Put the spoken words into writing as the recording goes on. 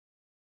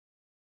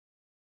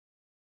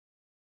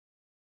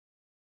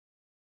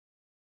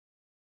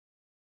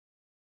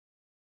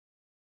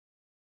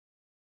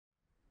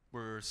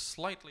We're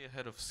slightly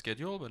ahead of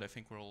schedule, but I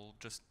think we'll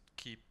just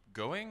keep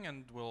going,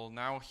 and we'll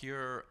now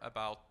hear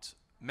about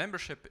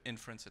membership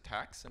inference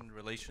attacks in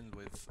relation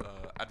with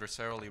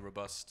adversarially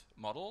robust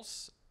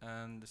models.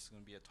 And this is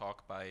going to be a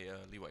talk by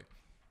Liwei.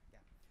 Yeah,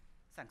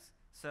 thanks.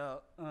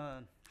 So,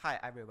 hi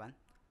everyone.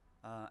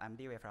 I'm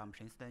Liwei from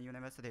Princeton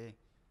University,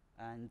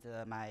 and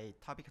my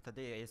topic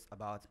today is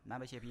about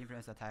membership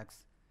inference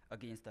attacks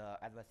against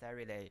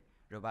adversarially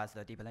robust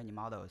deep learning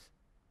models.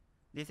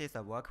 This is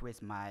a work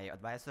with my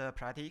advisor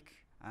Pratik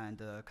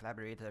and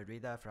collaborator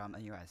Rida from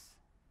NUS.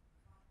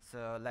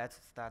 So let's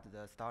start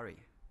the story.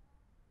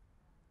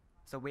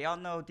 So we all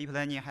know deep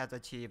learning has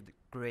achieved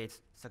great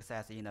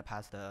success in the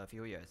past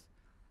few years.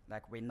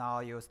 Like we now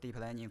use deep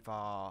learning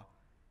for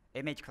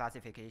image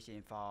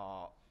classification,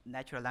 for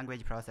natural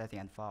language processing,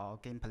 and for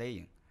game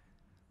playing.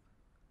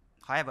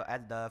 However,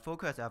 at the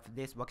focus of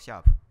this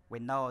workshop, we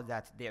know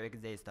that there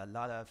exist a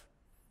lot of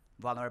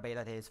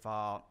vulnerabilities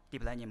for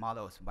deep learning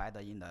models, whether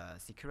in the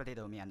security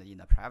domain and in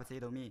the privacy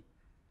domain.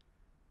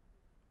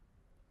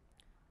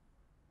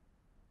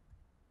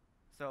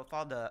 So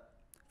for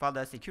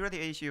the security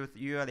issues,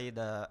 usually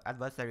the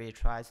adversary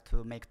tries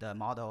to make the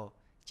model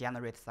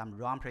generate some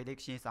wrong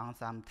predictions on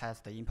some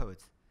test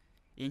inputs.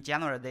 In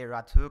general, there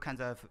are two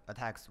kinds of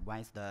attacks. One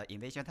is the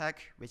invasion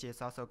attack, which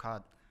is also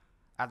called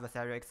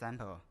adversarial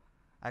example.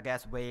 I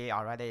guess we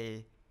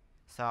already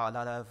saw a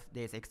lot of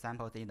these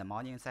examples in the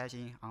morning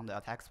session on the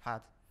attacks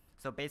part.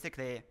 So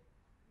basically,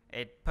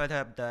 it put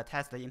up the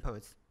test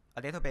inputs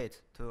a little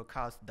bit to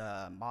cause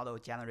the model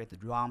generate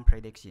wrong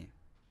prediction.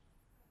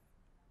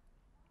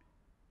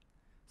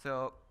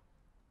 So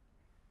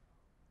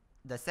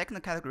the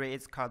second category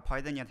is called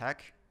poisoning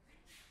attack.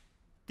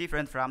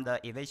 Different from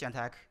the evasion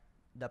attack,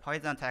 the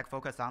poison attack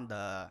focuses on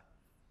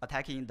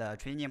attacking the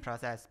training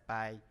process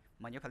by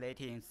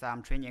manipulating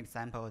some training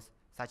samples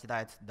such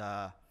that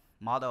the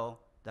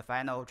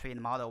final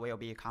trained model will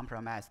be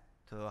compromised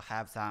to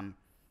have some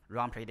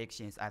wrong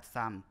predictions at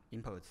some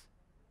inputs.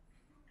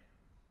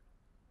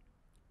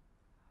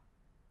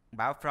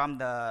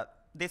 Well,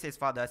 this is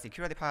for the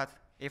security part.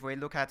 If we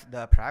look at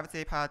the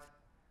privacy part,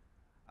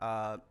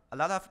 a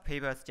lot of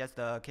papers just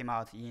came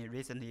out in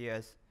recent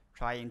years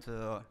trying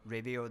to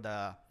review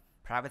the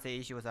privacy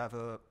issues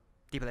of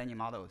deep learning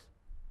models.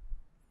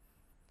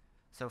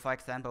 So for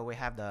example, we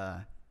have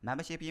the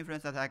membership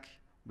inference attack,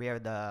 where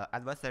the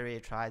adversary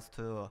tries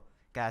to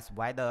guess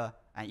whether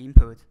an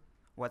input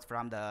was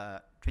from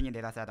the training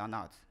dataset or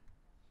not.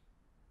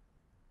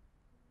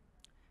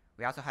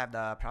 We also have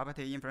the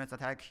property inference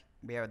attack,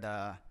 where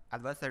the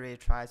adversary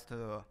tries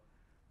to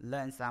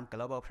learn some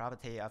global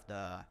property of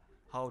the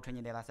whole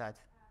training dataset.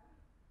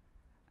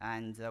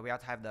 And we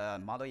also have the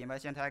model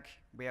inversion attack,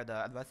 where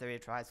the adversary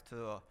tries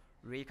to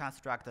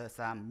reconstruct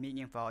some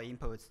meaningful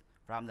inputs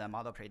from the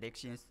model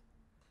predictions.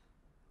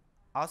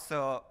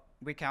 Also,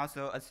 we can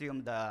also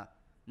assume the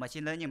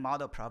machine learning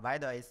model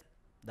provider is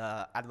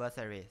the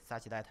adversary,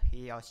 such that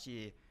he or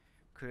she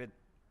could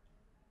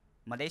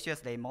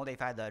maliciously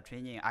modify the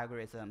training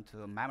algorithm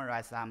to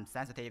memorize some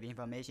sensitive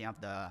information of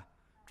the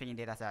training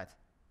dataset.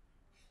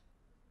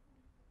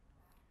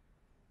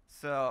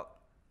 So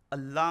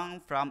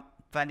along from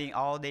finding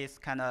all these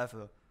kind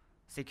of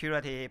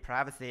security,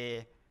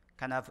 privacy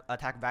kind of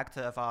attack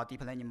vector for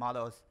deep learning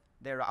models,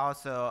 there are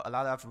also a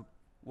lot of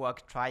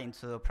work trying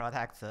to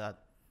protect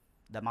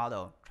the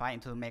model, trying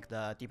to make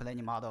the deep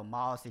learning model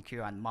more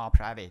secure and more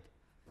private.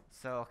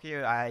 So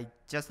here I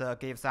just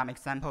give some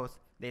examples.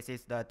 This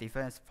is the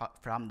defense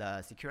from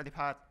the security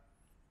part.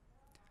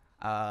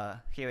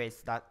 Here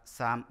is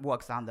some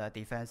works on the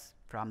defense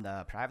from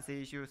the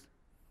privacy issues.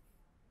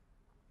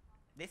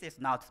 This is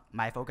not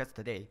my focus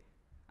today.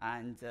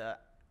 And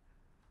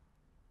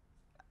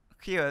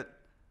here,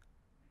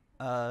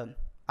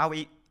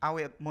 our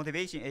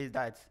motivation is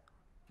that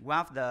one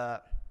of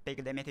the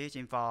big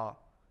limitations for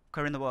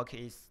current work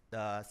is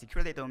the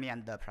security domain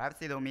and the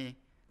privacy domain.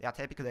 They are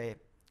typically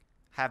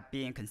have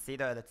been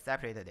considered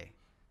separately.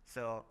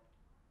 So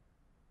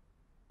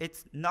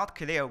it's not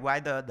clear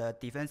whether the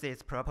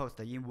defenses proposed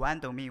in one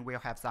domain will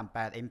have some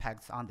bad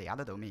impacts on the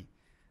other domain.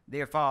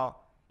 Therefore,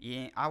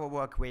 in our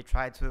work, we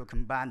try to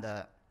combine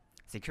the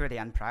security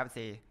and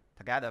privacy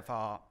together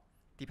for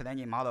deep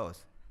learning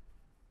models.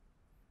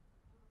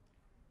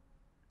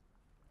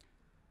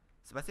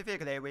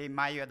 Specifically, we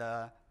measure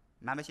the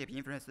membership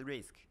inference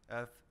risk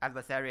of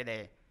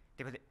adversarially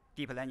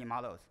deep learning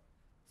models.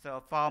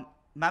 So for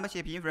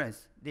membership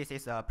inference, this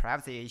is a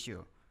privacy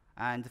issue.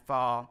 And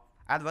for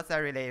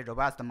adversarially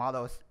robust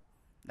models,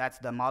 that's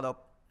the model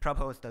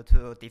proposed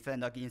to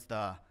defend against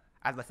the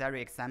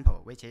adversary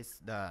example, which is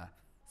the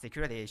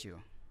security issue.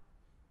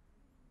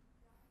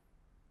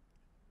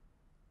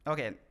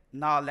 Okay,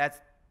 now let's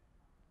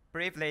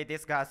briefly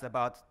discuss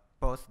about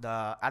both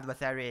the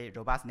adversary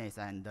robustness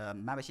and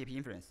membership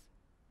inference.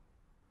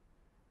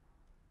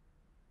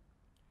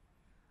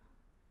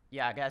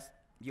 Yeah, I guess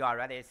you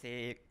already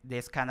see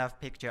this kind of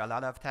picture a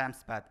lot of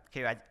times, but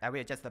here I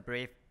will just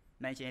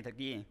mention it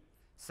again.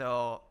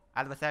 So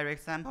adversary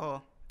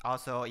example,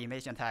 also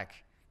invasion attack.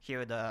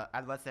 Here the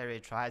adversary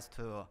tries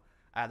to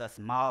add a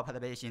small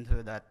perturbation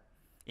to the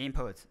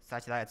input,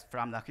 such that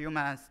from the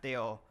human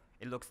still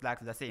it looks like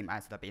the same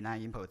as the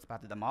benign inputs,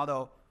 but the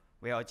model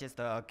will just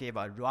give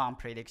a wrong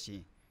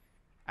prediction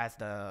as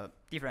the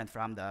different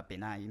from the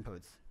benign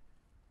inputs.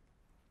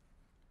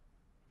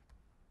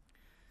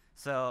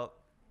 So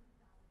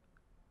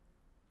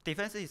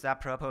defenses are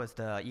proposed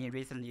in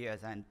recent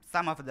years, and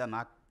some of them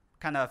are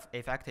kind of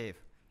effective.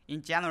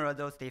 In general,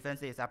 those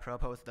defenses are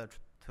proposed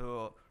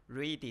to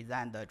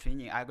redesign the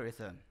training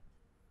algorithm.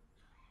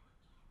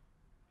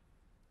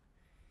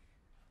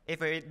 If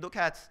we look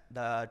at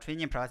the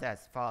training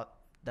process for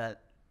the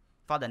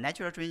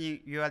natural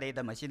training, usually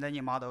the machine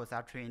learning models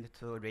are trained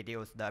to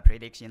reduce the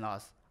prediction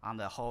loss on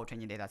the whole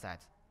training data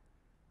set.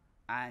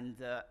 And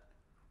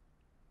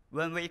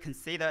when we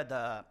consider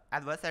the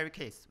adversary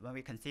case, when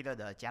we consider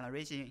the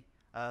generation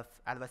of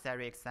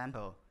adversary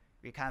example,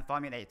 we can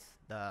formulate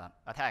the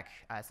attack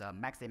as a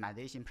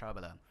maximization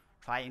problem,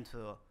 trying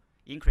to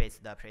increase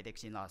the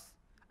prediction loss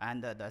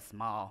under the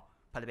small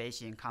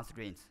perturbation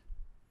constraints.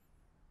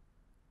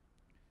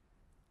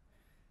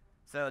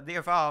 So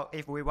therefore,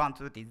 if we want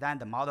to design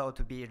the model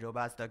to be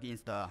robust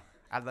against the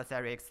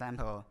adversary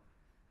example,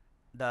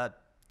 the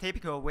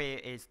typical way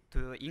is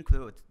to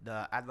include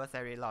the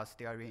adversary loss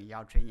during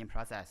your training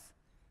process,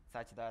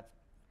 such that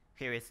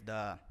here is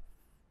the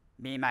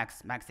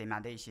min-max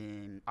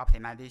maximization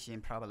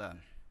optimization problem.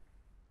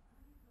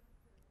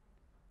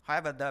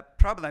 However, the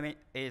problem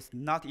is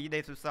not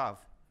easy to solve,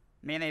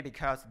 mainly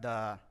because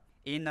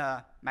in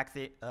a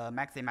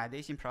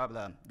maximization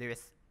problem, there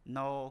is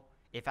no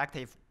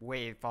effective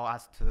way for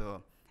us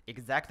to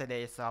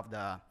exactly solve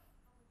the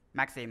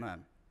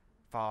maximum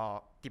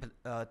for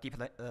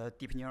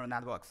deep neural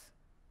networks.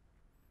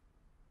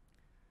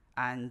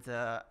 And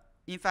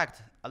in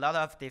fact, a lot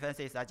of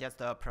defenses are just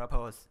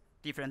propose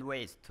different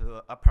ways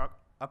to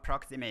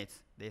approximate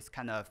this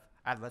kind of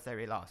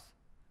adversary loss.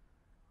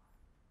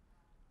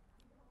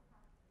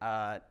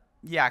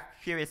 Yeah,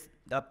 here is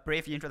the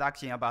brief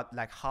introduction about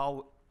like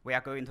how we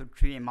are going to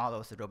train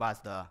models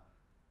robust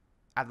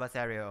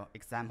adversarial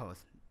examples.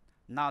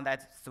 Now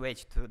let's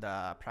switch to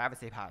the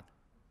privacy part.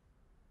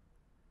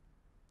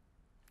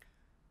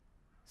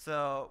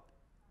 So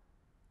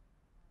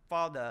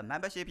for the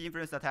membership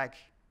inference attack,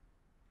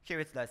 here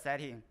is the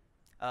setting.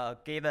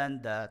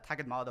 Given the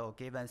target model,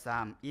 given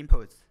some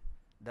inputs,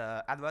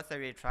 the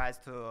adversary tries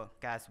to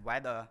guess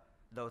whether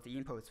those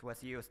inputs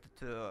was used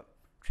to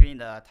train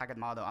the target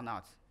model or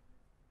not.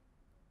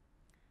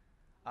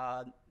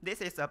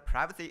 This is a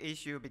privacy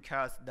issue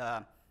because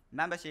the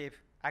membership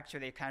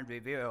actually can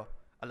reveal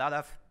a lot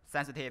of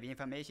sensitive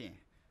information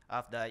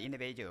of the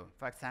individual.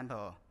 For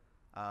example,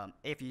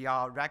 if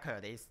your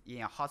record is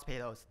in a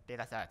hospital's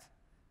dataset,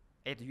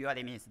 it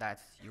usually means that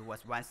you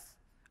was once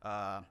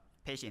a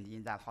patient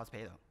in that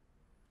hospital.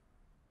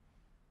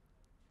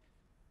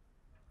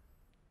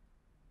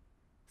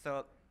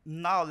 So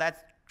now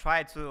let's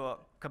try to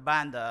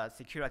combine the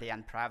security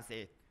and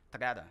privacy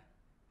together.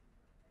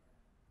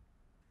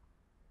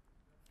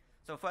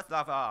 So first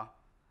of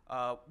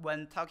all,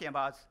 when talking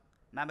about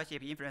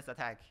membership inference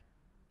attack,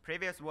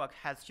 previous work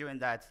has shown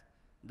that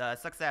the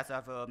success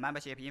of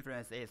membership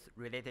inference is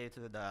related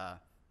to the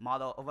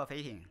model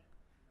overfitting.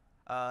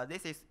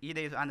 This is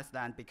easy to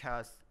understand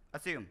because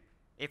assume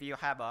if you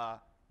have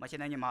a machine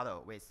learning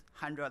model with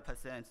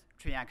 100%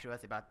 train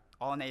accuracy but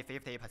only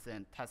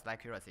 50% test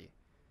accuracy,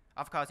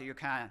 of course you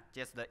can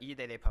just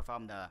easily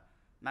perform the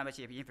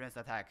membership inference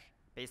attack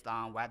based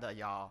on whether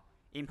your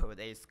input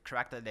is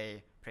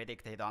correctly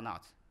predicted or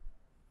not.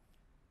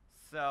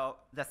 So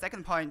the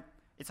second point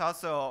is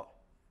also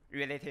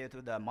related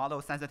to the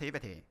model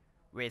sensitivity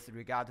with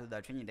regard to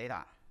the training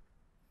data.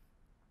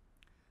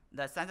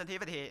 The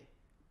sensitivity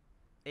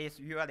is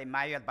usually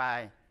measured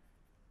by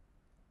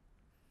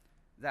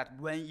that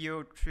when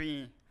you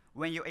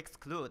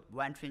exclude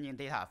one training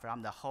data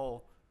from the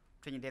whole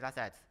training data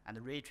set and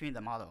retrain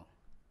the model,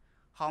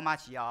 how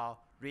much your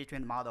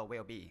retrained model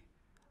will be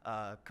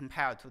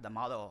compared to the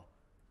model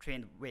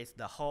trained with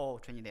the whole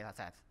training data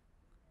set.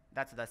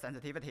 That's the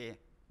sensitivity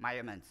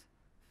measurement.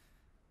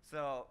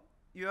 So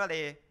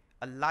usually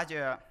a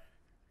larger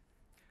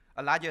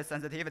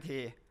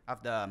sensitivity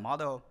of the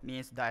model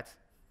means that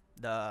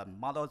the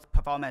model's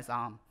performance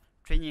on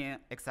training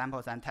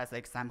examples and test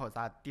examples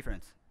are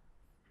different.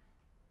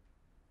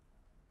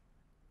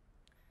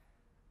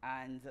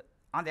 And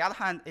on the other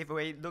hand, if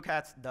we look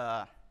at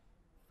the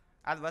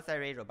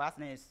adversary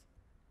robustness,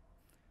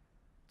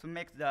 to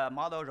make the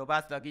model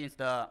robust against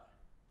the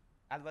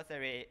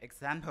adversary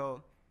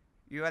example,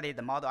 usually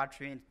the model are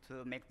trained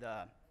to make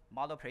the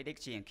model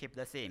prediction keep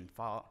the same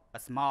for a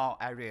small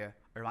area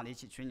around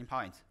each training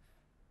point.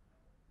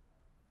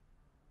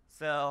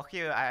 So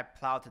here I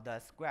plot the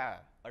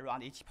square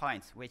around each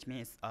point, which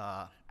means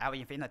L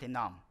infinity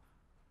norm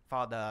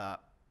for the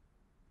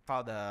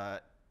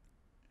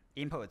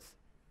inputs.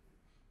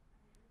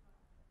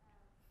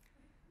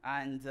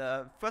 And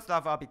first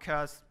of all,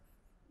 because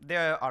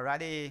there are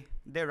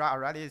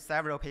already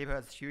several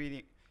papers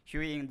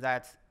showing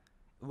that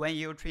when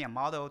you train a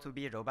model to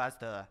be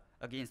robust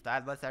against the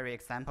adversary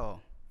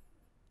example,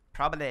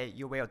 probably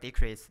you will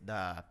decrease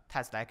the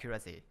test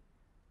accuracy.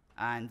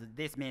 And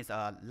this means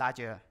a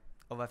larger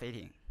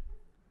overfitting.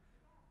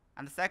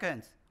 And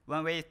second,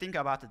 when we think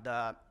about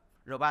the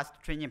robust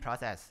training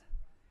process,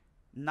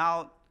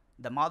 now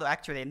the model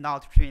actually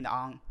not trained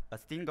on a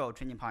single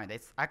training point.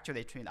 It's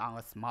actually trained on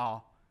a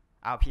small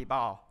LP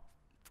ball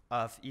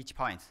of each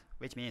point,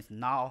 which means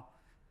now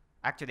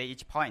actually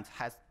each point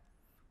has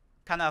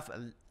kind of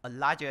a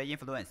larger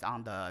influence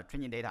on the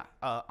training data,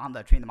 on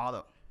the trained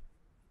model.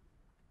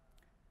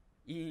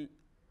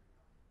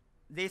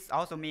 This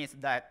also means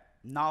that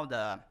now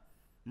the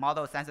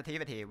model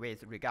sensitivity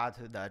with regard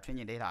to the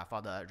training data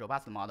for the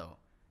robust model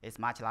is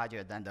much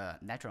larger than the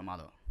natural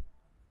model.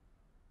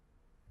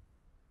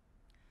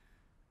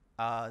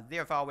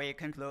 Therefore, we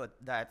conclude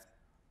that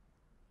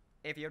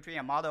if you train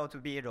a model to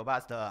be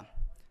robust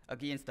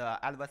against the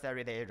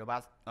adversarially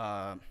robust,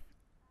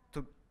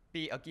 to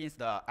be against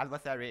the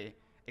adversary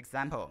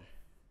example,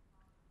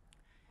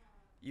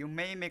 you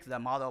may make the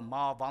model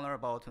more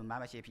vulnerable to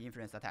membership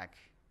inference attack.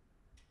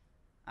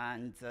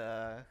 And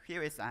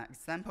here is an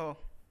example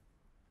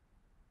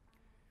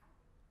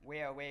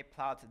where we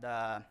plot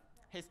the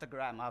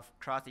histogram of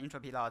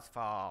cross-entropy loss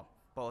for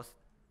both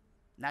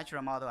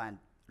natural model and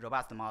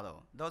robust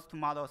model. Those two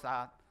models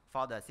are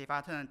for the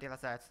C510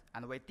 datasets,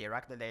 and we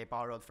directly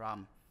borrowed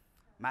from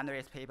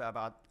Mandarin's paper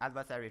about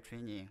adversary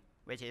training,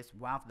 which is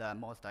one of the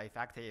most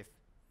effective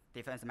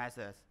defense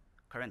methods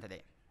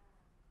currently.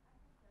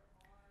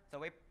 So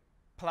we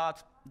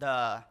plot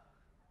the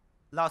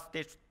loss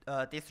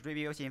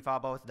distribution for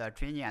both the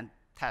training and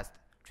test.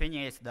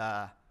 Training is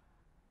the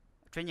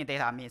training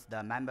data means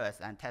the members,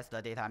 and test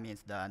data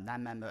means the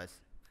non-members.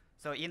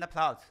 So in the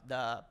plot,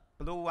 the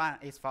blue one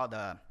is for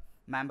the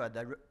member,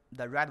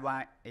 the red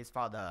one is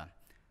for the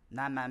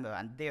non-member,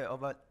 and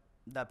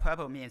the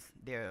purple means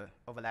they're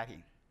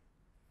overlapping.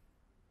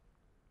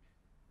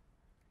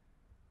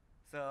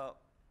 So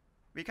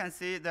we can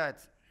see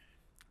that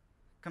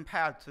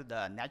compared to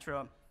the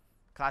natural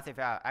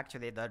classifier,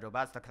 actually the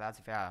robust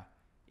classifier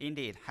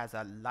indeed has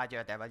a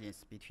larger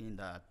divergence between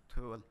the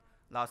two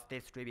loss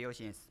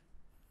distributions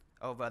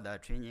over the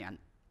training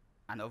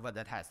and over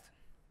the test.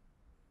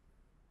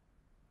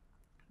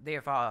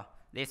 Therefore,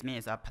 this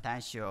means a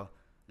potential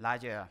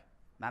larger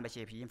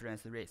membership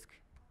inference risk.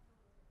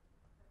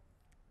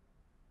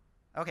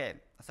 Okay,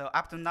 so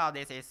up to now,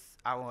 this is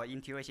our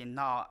intuition.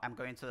 Now I'm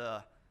going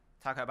to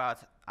talk about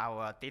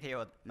our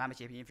detailed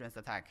membership inference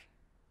attack.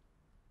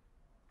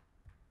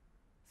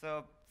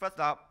 So first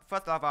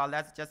of all,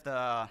 let's just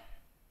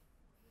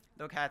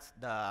look at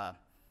the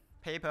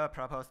paper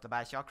proposed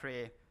by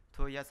Shockley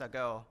 2 years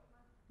ago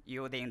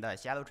using the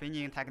shallow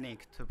training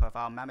technique to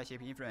perform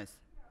membership inference.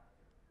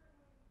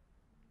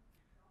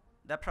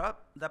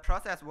 The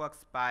process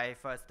works by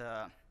first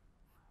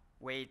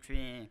we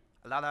train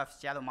a lot of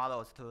shallow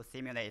models to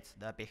simulate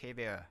the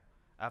behavior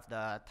of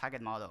the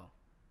target model.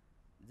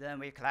 Then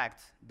we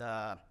collect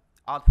the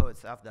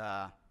outputs of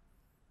the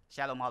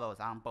shallow models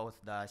on both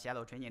the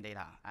shallow training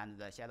data and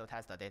the shallow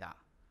test data.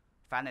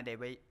 Finally,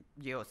 we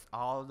use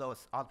all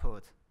those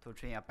outputs to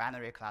train a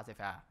binary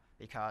classifier,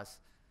 because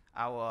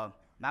our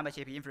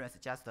membership inference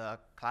just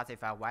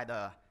classify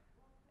whether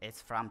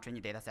it's from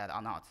training data set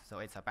or not. So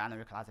it's a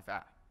binary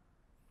classifier.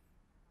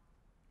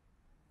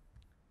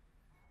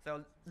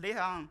 So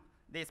later on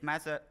this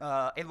method,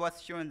 it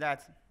was shown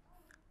that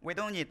we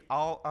don't need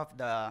all of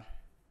the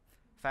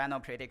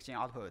final prediction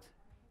output.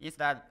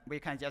 Instead, we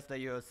can just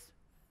use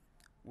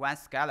one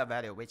scalar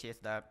value, which is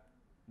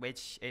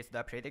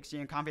the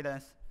prediction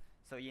confidence.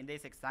 So in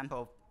this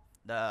example,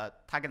 the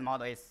target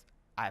model is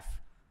F.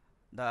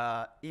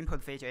 The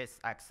input feature is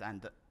X,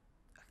 and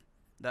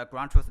the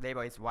ground truth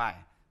label is Y.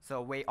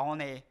 So we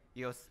only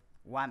use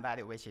one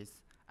value, which is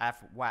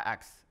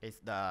FYX, is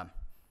the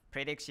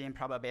prediction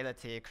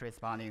probability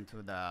corresponding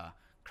to the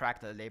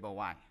correct label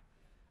Y.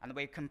 And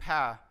we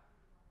compare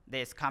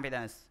this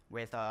confidence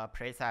with a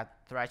preset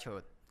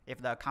threshold.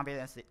 If the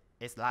confidence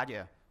is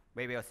larger,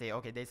 we will say,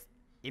 okay, this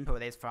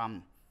input is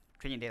from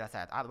training data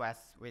set. Otherwise,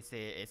 we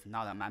say it's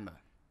not a member.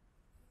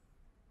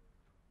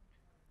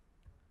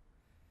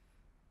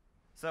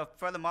 So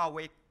furthermore,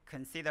 we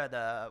consider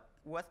the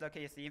worst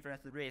case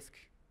inference risk,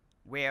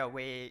 where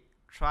we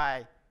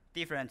try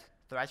different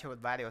threshold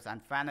values,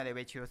 and finally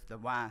we choose the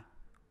one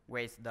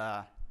with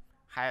the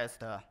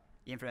highest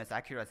inference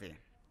accuracy.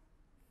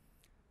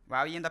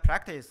 While in the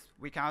practice,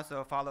 we can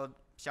also follow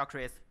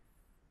Shockley's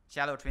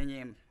shallow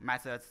training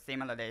methods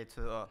similarly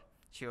to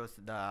choose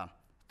the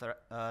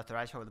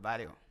threshold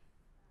value.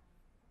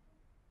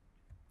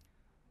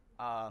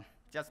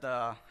 Just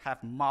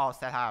have more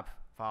setup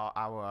for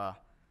our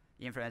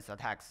inference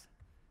attacks.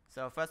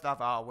 So first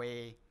of all,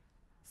 we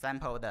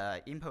sample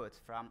the input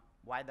from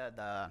whether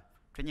the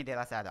training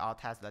data set or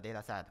test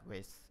data set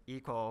with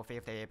equal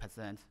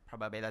 50%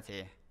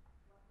 probability.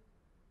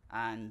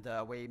 And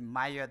we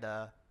measure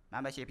the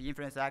membership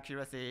inference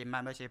accuracy,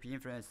 membership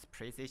inference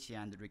precision,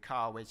 and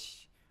recall,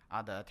 which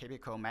are the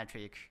typical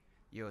metric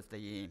used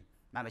in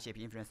membership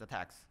inference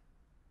attacks.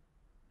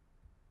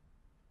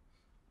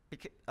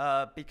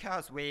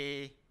 Because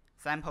we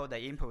sample the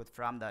input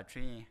from the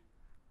training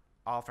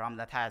or from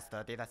the test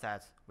data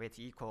set which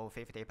equal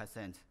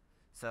 50%.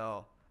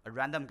 So a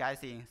random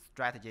guessing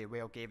strategy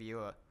will give you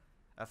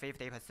a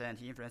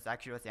 50% inference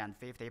accuracy and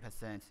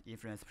 50%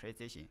 inference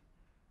precision.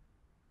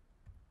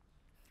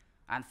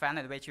 And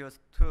finally, we choose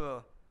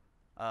two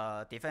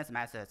defense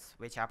methods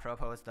which are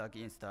proposed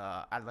against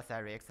the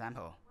adversary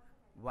example.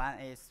 One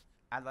is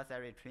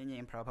adversary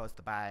training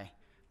proposed by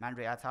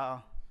Mandry et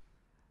al.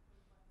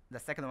 The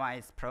second one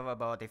is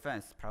provable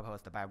defense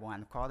proposed by Wang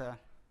and Quarter.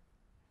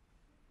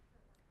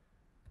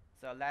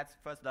 So let's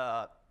first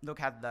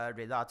look at the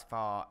results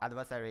for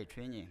adversary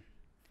training.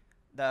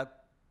 The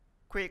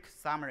quick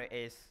summary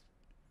is,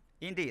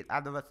 indeed,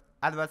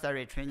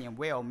 adversary training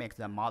will make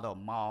the model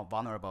more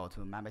vulnerable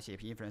to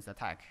membership inference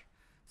attack.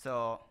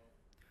 So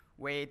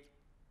we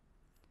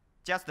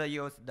just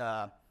use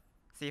the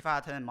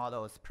CIFAR10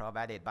 models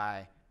provided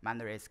by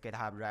Mandry's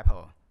GitHub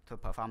repo to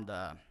perform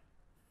the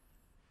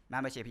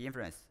membership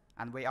inference.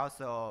 And we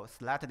also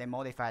slightly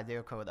modify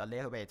their code a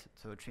little bit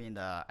to train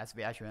the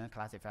SVH1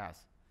 classifiers.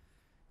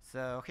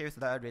 So here's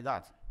the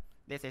result.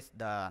 This is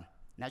the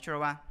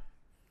natural one,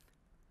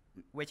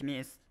 which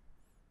means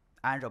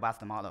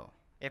unrobust model.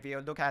 If you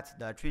look at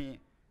the train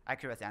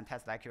accuracy and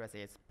test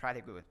accuracy, it's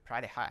pretty good,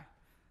 pretty high.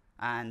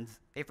 And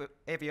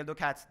if you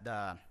look at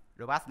the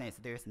robustness,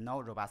 there is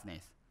no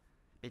robustness,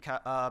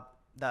 because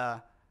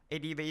the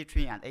ADV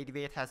train and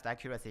ADV test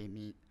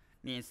accuracy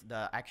means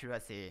the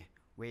accuracy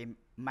we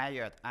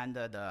measured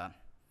under the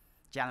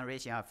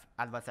generation of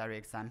adversary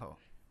example.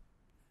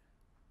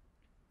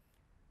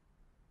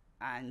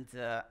 And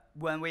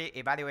when we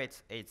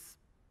evaluate its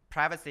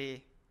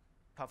privacy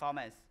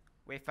performance,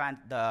 we find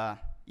the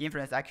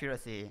inference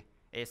accuracy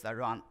is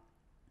around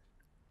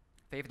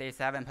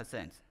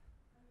 57%,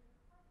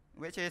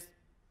 which is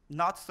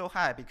not so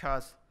high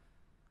because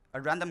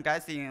a random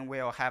guessing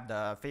will have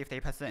the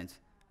 50%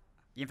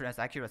 inference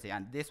accuracy,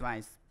 and this one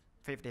is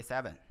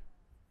 57.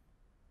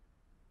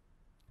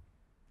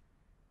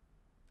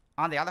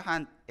 On the other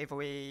hand, if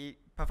we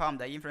perform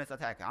the inference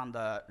attack on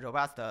the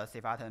robust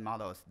CIFAR10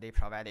 models they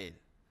provided,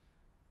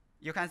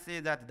 you can see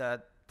that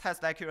the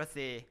test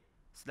accuracy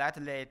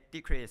slightly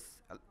decreased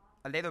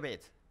a little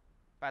bit,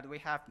 but we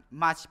have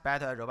much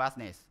better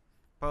robustness.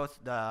 Both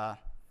the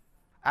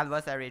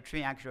adversary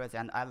train accuracy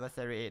and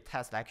adversary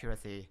test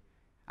accuracy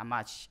are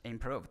much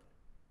improved.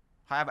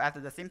 However,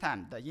 at the same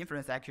time, the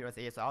inference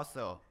accuracy is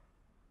also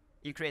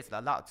increased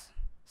a lot.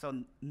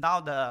 So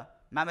now the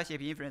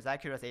membership inference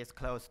accuracy is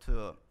close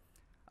to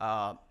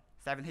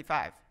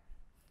 75.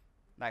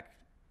 Like,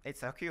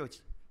 it's a huge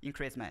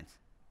increasement.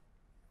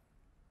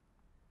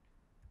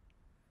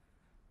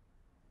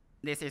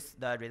 This is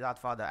the result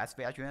for the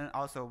SVH1.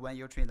 Also, when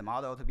you train the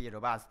model to be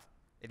robust,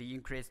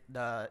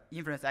 the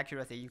inference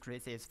accuracy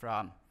increases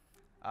from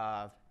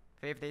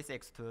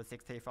 56 to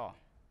 64%.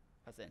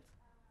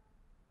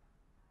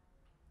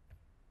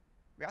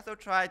 We also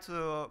try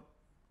to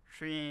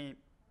train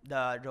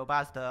the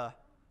robust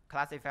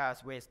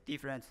classifiers with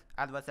different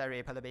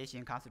adversary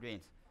perturbation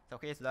constraints. So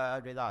here's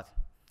the result.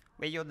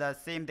 We use the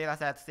same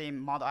dataset, same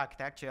model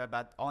architecture,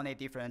 but only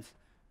different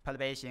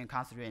perturbation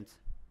constraints.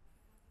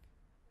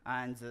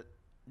 And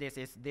this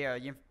is their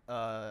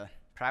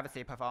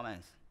privacy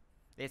performance.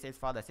 This is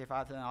for the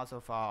CIFAR10, also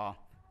for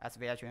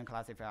SVH1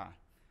 classifier.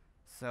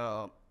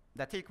 So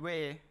the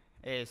takeaway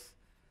is,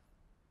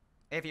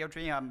 if you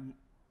train a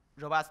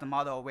robust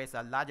model with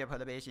a larger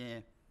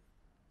perturbation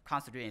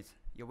constraints,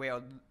 you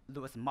will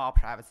lose more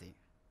privacy.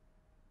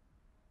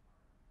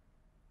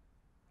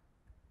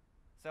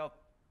 So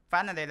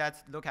finally,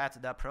 let's look at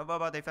the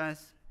provable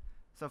defense.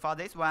 So for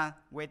this one,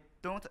 we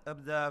don't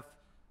observe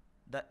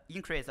the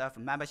increase of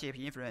membership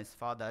inference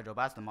for the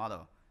robust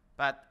model.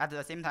 But at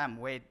the same time,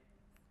 we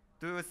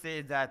do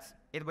see that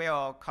it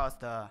will cause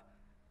a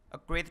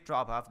great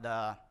drop of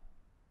the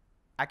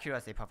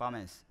accuracy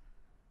performance.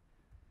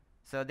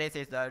 So this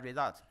is the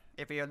result.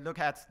 If you look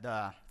at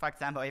for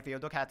example, if you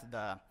look at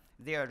the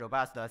zero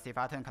robust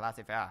CIFAR10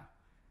 classifier,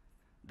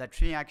 the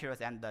train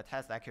accuracy and the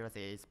test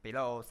accuracy is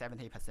below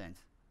 70%,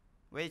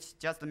 which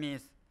just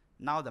means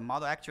now the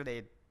model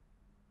actually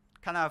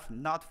kind of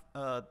not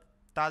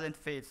doesn't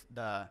fit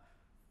the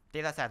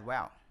dataset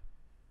well.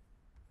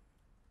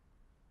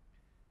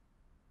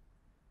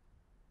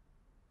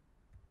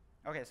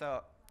 Okay,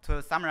 so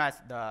to summarize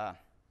the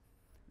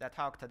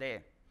talk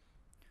today,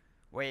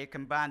 we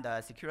combine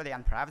the security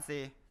and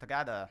privacy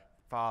together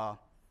for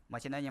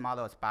machine learning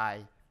models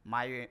by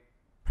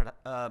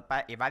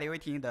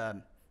evaluating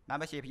the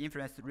membership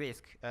inference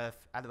risk of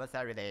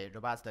adversarially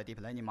robust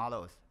deep learning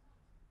models.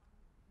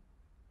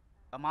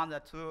 Among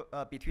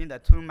the between the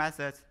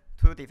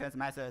two defense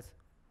methods,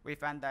 we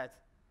find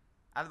that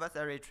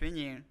adversary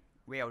training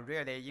will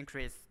really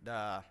increase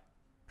the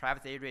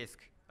privacy risk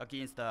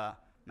against the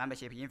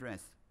membership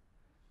inference.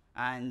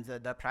 And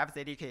the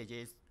privacy leakage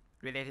is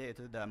related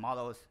to the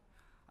model's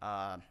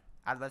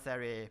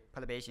adversary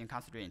perturbation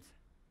constraints.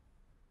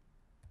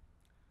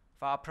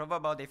 For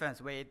provable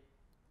defense, we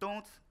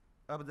don't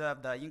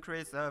observe the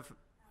increase of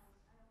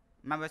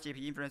membership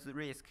inference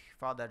risk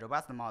for the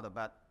robust model,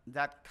 but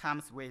that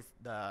comes with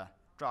the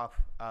drop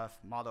of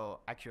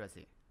model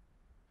accuracy.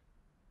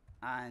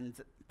 And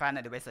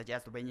finally, we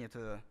suggest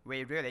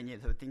we really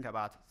need to think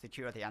about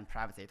security and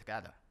privacy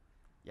together.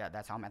 Yeah,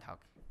 that's all my talk.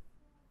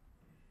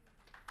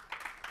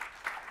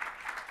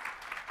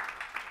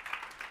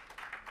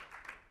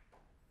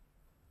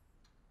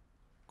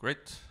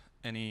 Great.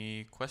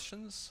 Any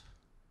questions?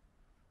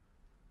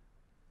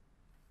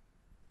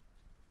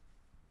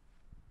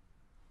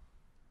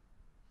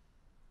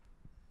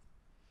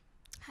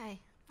 Hi.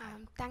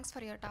 Thanks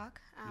for your talk.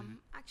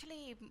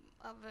 Actually,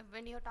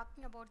 when you're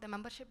talking about the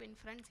membership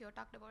inference, you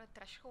talked about a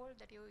threshold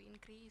that you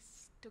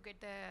increase to get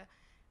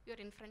your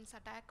inference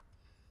attack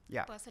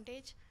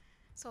percentage.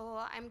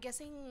 So I'm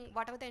guessing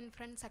whatever the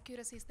inference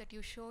accuracies that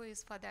you show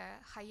is for the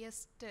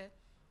highest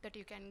that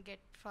you can get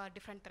for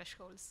different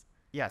thresholds.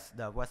 Yes,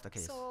 that was the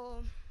case.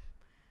 So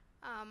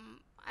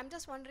I'm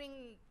just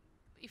wondering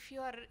if you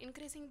are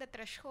increasing the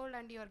threshold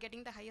and you are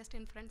getting the highest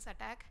inference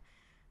attack,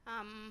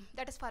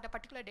 that is for a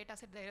particular data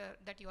set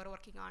that you are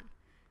working on.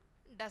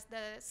 Does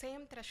the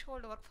same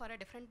threshold work for a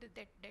different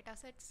data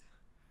sets?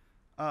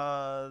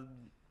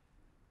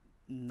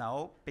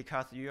 No,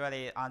 because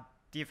usually on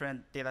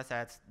different data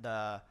sets,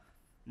 the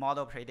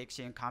model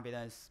prediction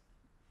confidence,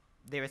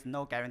 there is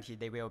no guarantee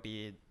they will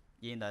be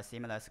in a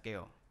similar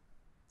scale.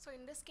 So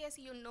in this case,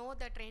 you know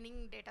the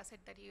training data set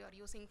that you are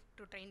using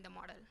to train the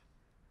model?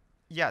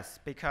 Yes,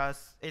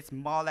 because it's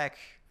more like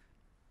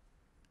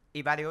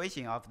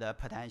evaluation of the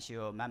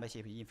potential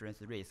membership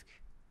inference risk.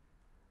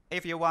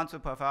 If you want to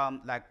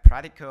perform like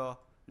practical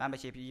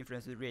membership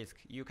inference risk,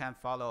 you can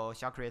follow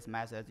Shockley's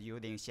method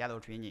using shadow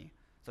training.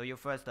 So you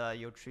first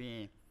you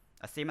train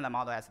a similar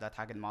model as the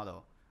target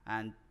model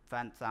and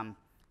find some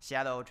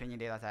shadow training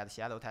data set,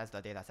 shadow test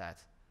data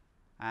set,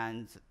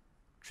 and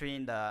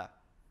train the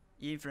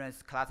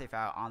inference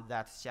classifier on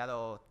that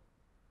shadow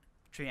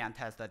train and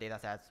test data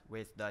set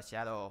with the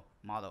shadow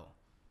model,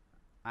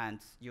 and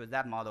use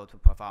that model to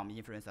perform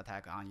inference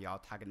attack on your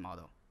target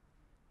model.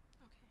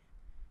 Okay.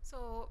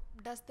 So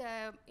does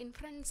the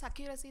inference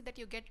accuracy that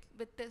you get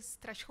with this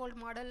threshold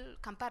model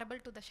comparable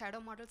to the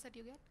shadow models that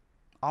you get?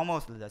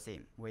 Almost the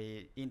same.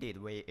 We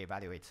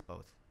evaluate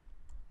both.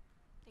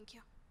 Thank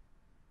you.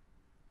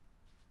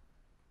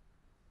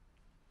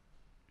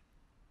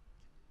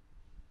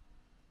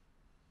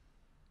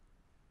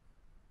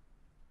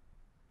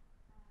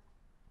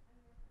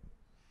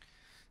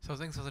 So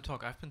thanks for the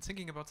talk. I've been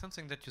thinking about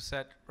something that you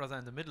said rather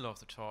in the middle of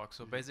the talk.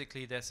 So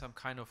basically there's some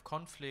kind of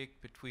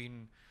conflict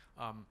between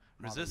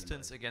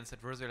resistance against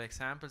adversarial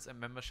examples and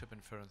membership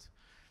inference.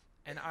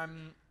 And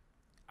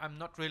I'm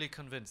not really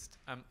convinced.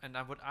 And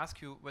I would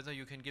ask you whether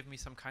you can give me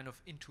some kind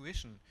of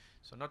intuition.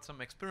 So not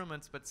some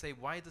experiments, but say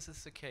why this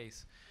is the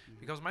case.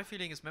 Because my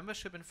feeling is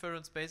membership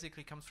inference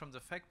basically comes from the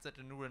fact that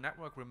the neural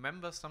network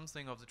remembers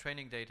something of the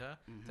training data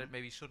that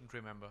maybe shouldn't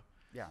remember.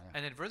 Yeah.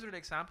 And adversarial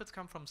examples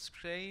come from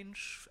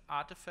strange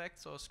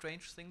artifacts or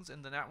strange things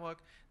in the network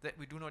that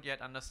we do not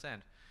yet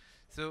understand.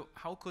 So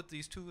how could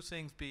these two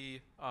things be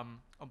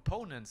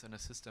opponents in a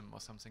system or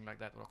something like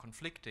that, or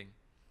conflicting?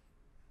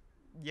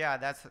 Yeah,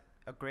 that's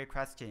a great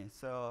question.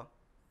 So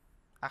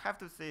I have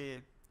to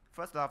say,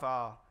 first of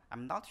all,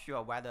 I'm not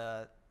sure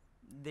whether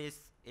this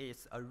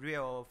is a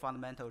real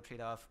fundamental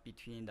trade-off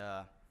between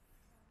the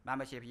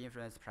membership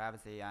inference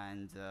privacy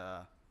and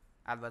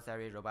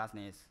adversary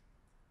robustness.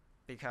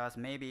 Because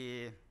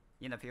maybe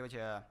in the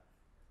future,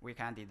 we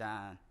can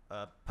design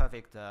a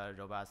perfect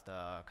robust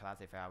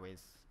classifier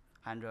with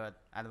 100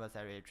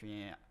 adversary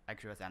training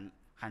accuracy and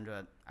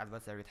 100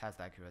 adversary test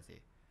accuracy.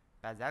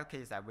 But in that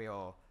case, I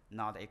will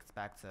not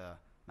expect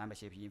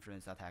membership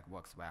inference attack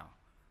works well.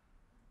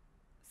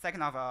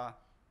 Second of all,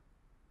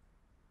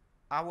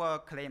 our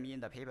claim in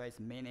the paper is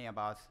mainly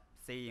about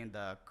saying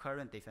the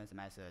current defense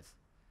methods,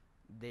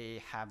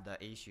 they have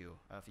the issue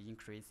of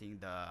increasing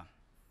the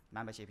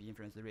membership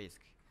inference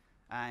risk.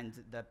 And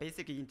the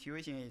basic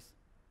intuition is,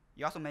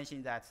 you also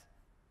mentioned that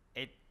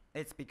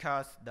it's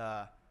because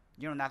the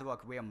neural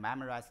network will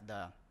memorize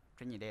the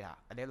training data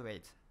a little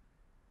bit.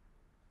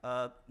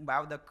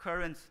 While the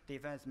current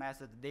defense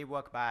method, they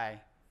work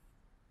by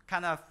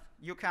kind of,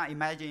 you can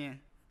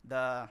imagine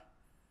the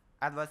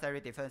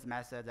adversary defense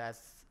method as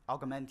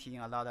augmenting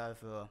a lot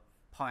of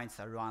points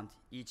around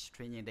each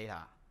training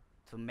data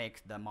to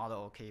make the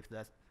model keep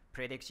the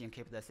prediction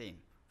keep the same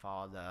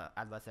for the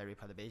adversary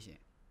perturbation.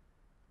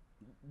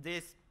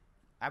 This,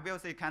 I will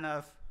say, kind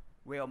of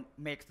will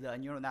make the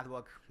neural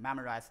network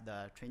memorize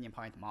the training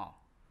point more.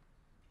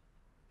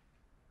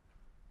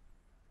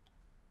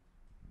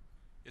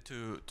 Yeah,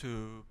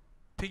 to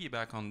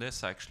piggyback on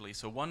this, actually,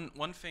 so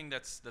one thing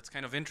that's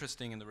kind of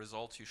interesting in the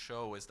results you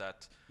show is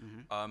that,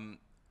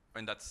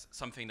 and that's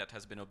something that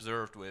has been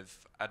observed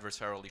with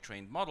adversarially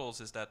trained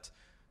models, is that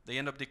they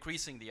end up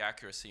decreasing the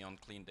accuracy on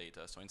clean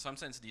data. So in some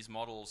sense, these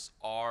models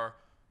are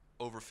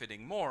overfitting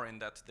more in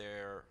that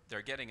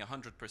they're getting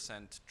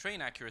 100%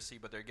 train accuracy,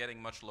 but they're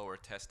getting much lower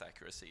test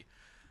accuracy.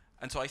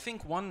 And so I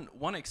think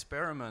one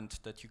experiment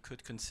that you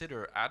could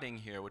consider adding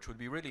here, which would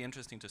be really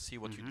interesting to see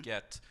what you'd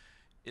get,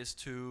 is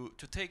to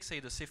take, say,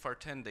 the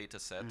CIFAR10 data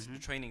set, the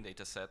training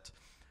data set,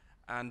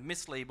 and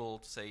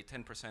mislabel, say,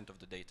 10% of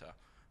the data.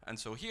 And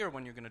so here,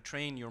 when you're going to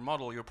train your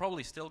model, you're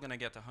probably still going to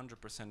get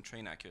 100%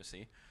 train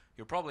accuracy.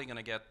 You're probably going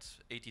to get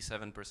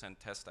 87%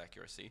 test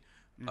accuracy,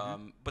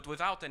 but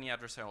without any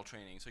adversarial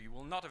training. So you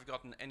will not have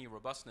gotten any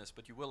robustness,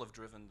 but you will have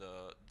driven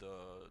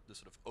the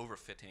sort of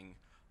overfitting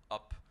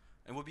up.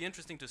 And it would be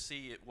interesting to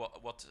see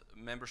what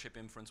membership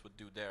inference would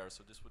do there.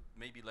 So this would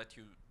maybe let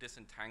you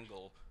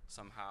disentangle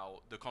somehow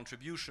the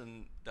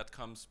contribution that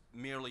comes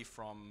merely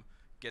from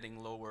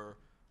getting lower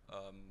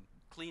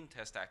clean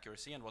test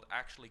accuracy and what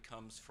actually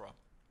comes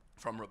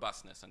from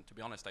robustness. And to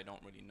be honest, I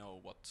don't really know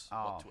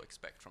what to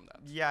expect from that.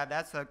 Yeah,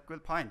 that's a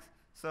good point.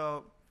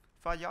 So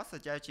for your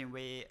suggestion,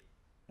 we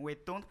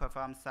don't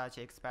perform such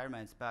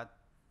experiments, but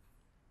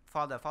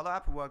for the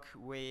follow-up work,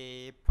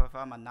 we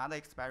perform another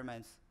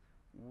experiment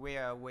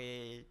where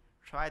we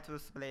try to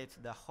split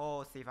the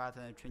whole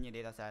CIFAR10 training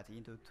data set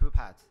into two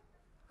parts.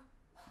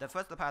 The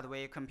first part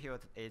we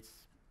compute its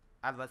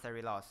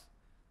adversary loss.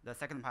 The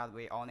second part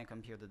we only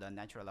compute the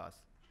natural loss.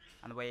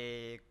 And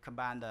we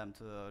combine them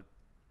to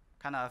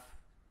kind of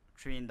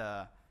train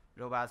the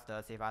robust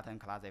CIFAR10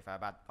 classifier,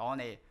 but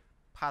only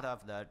part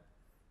of the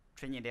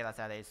training data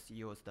set is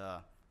used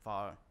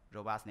for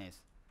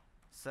robustness.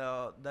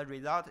 So the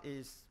result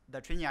is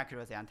the training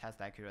accuracy and test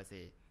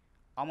accuracy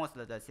almost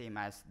the same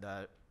as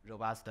the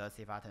robust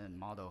CIFAR10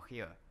 model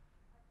here.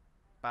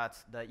 But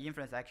the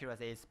inference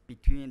accuracy is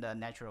between the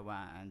natural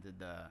one and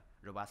the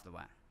robust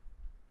one.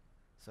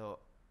 So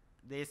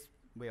this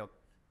will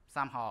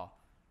somehow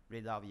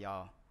resolve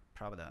your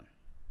problem.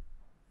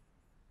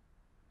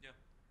 Yeah.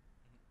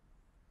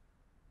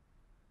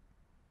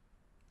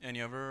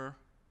 Any other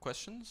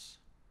questions?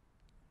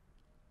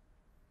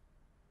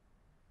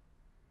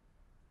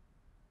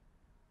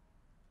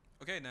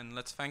 Okay, then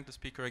let's thank the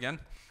speaker again.